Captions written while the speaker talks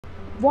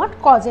What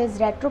causes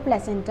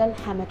retroplacental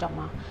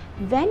hematoma?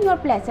 When your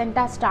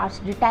placenta starts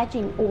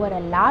detaching over a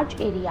large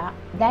area,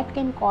 that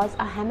can cause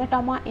a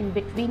hematoma in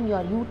between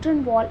your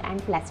uterine wall and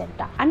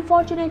placenta.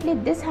 Unfortunately,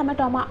 this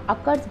hematoma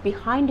occurs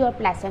behind your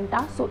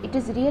placenta, so it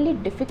is really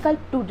difficult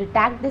to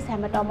detect this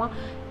hematoma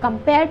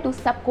compared to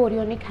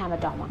subchorionic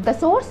hematoma. The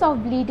source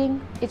of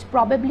bleeding is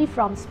probably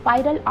from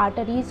spiral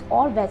arteries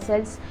or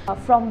vessels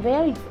from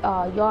where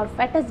your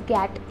fetus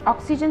get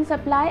oxygen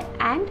supply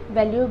and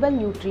valuable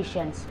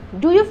nutrition.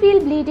 Do you feel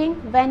bleeding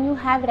when you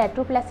have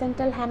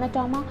retroplacental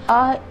hematoma?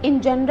 In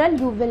general,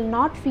 you will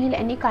not feel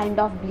any kind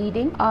of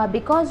bleeding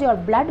because your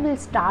blood will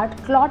start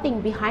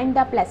clotting behind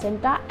the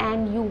placenta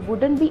and you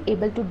wouldn't be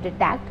able to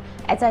detect,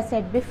 as I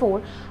said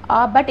before,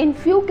 but in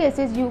few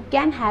cases you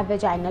can have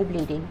vaginal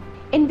bleeding.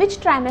 In which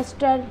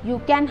trimester you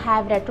can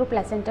have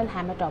retroplacental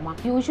hematoma?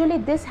 Usually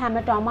this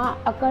hematoma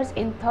occurs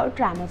in third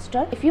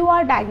trimester. If you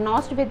are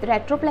diagnosed with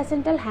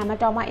retroplacental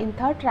hematoma in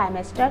third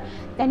trimester,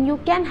 then you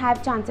can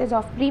have chances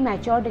of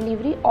premature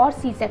delivery or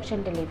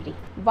C-section delivery.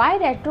 Why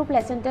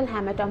retroplacental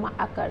hematoma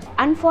occurs?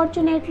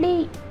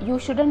 Unfortunately, you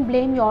shouldn't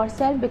blame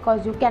yourself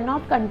because you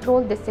cannot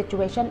control this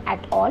situation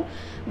at all,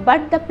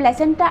 but the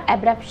placenta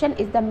abruption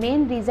is the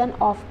main reason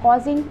of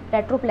causing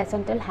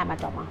retroplacental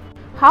hematoma.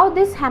 How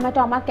this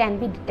hematoma can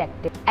be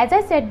detected? As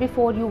I said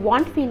before, you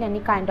won't feel any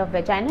kind of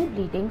vaginal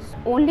bleedings.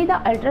 Only the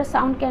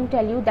ultrasound can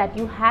tell you that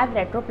you have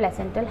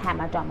retroplacental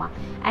hematoma,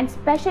 and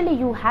especially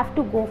you have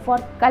to go for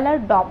color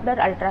Doppler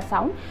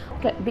ultrasound.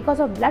 Because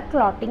of blood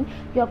clotting,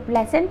 your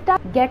placenta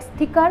gets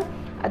thicker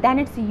than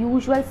its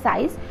usual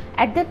size.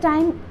 At the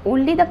time,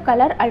 only the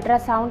color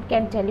ultrasound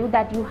can tell you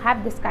that you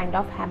have this kind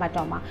of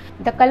hematoma.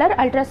 The color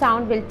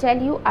ultrasound will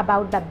tell you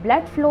about the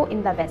blood flow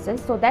in the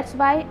vessels, so that's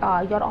why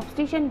your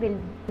obstetrician will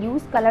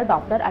use color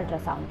Doppler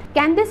ultrasound.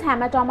 Can this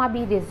hematoma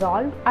be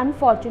resolved?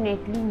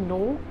 Unfortunately,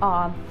 no.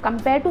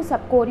 Compared to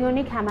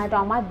subchorionic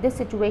hematoma, this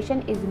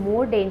situation is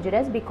more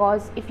dangerous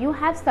because if you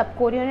have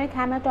subchorionic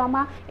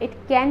hematoma, it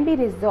can be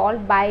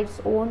resolved by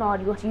its own, or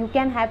you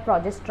can have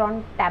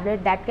progesterone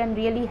tablet that can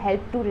really help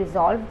to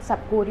resolve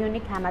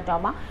subchorionic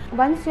hematoma.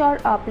 Once your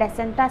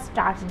placenta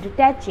starts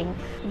detaching,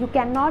 you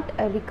cannot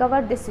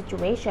recover this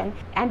situation,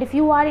 and if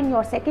you are in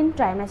your second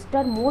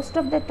trimester, most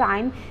of the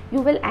time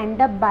you will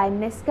end up by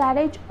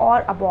miscarriage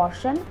or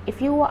abortion.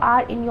 If you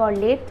are in your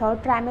late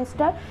third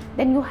trimester,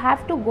 then you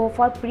have to go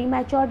for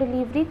premature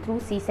delivery through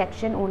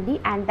C-section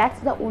only, and that's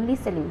the only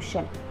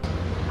solution.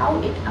 How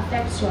it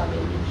affects your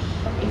baby?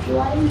 If you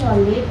are in your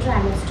late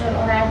trimester,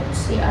 or I would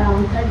say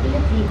around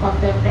 30th week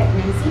of your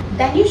pregnancy,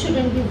 then you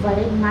shouldn't be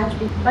worried much,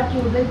 but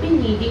you will be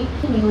needing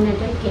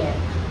neonatal care.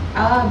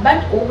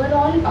 But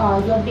overall,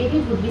 your baby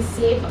would be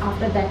safe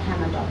after that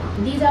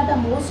hematoma. These are the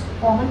most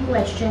common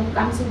question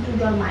comes into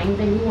your mind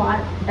when you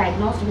are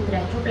diagnosed with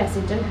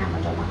retroplacental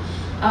hematoma.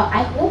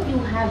 I hope you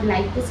have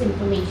liked this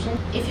information.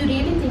 If you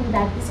really think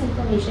that this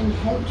information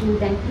helped you,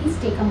 then please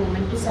take a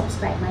moment to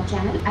subscribe my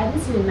channel. I will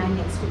see you in my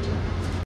next video.